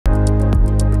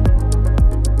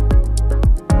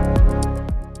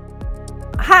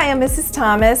Hi, I'm Mrs.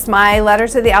 Thomas. My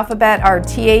letters of the alphabet are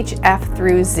T, H, F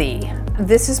through Z.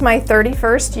 This is my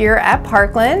 31st year at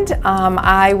Parkland.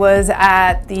 I was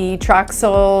at the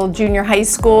Troxel Junior High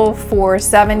School for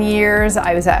 7 years.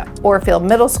 I was at Orfield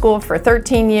Middle School for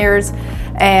 13 years.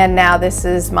 And now this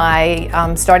is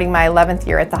my starting my 11th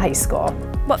year at the high school.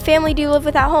 What family do you live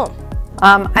with at home?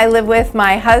 I live with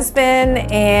my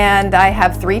husband and I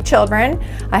have 3 children.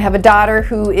 I have a daughter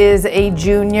who is a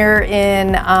junior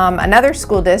in another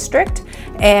school district,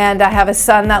 and I have a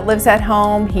son that lives at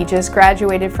home. He just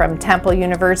graduated from Temple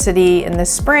University in the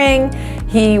spring.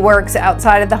 He works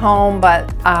outside of the home, but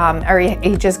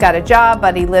he just got a job,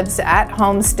 but he lives at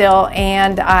home still.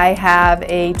 And I have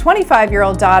a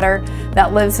 25-year-old daughter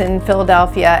that lives in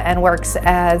Philadelphia and works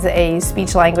as a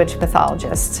speech-language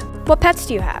pathologist. What pets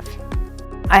do you have?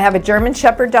 I have a German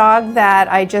Shepherd dog that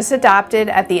I just adopted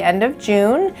at the end of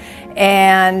June,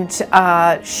 and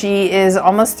she is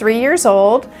almost 3 years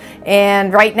old,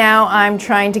 and right now I'm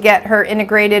trying to get her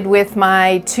integrated with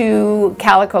my 2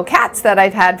 calico cats that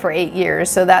I've had for 8 years.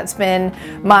 So that's been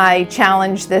my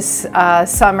challenge this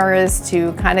summer, is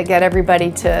to kind of get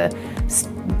everybody to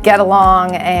get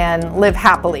along and live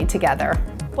happily together.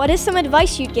 What is some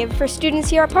advice you'd give for students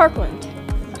here at Parkland?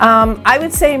 I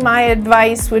would say my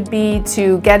advice would be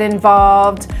to get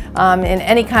involved in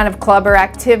any kind of club or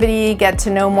activity, get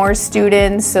to know more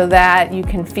students so that you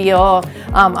can feel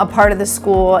a part of the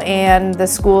school, and the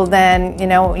school then,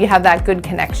 you have that good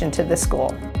connection to the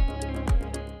school.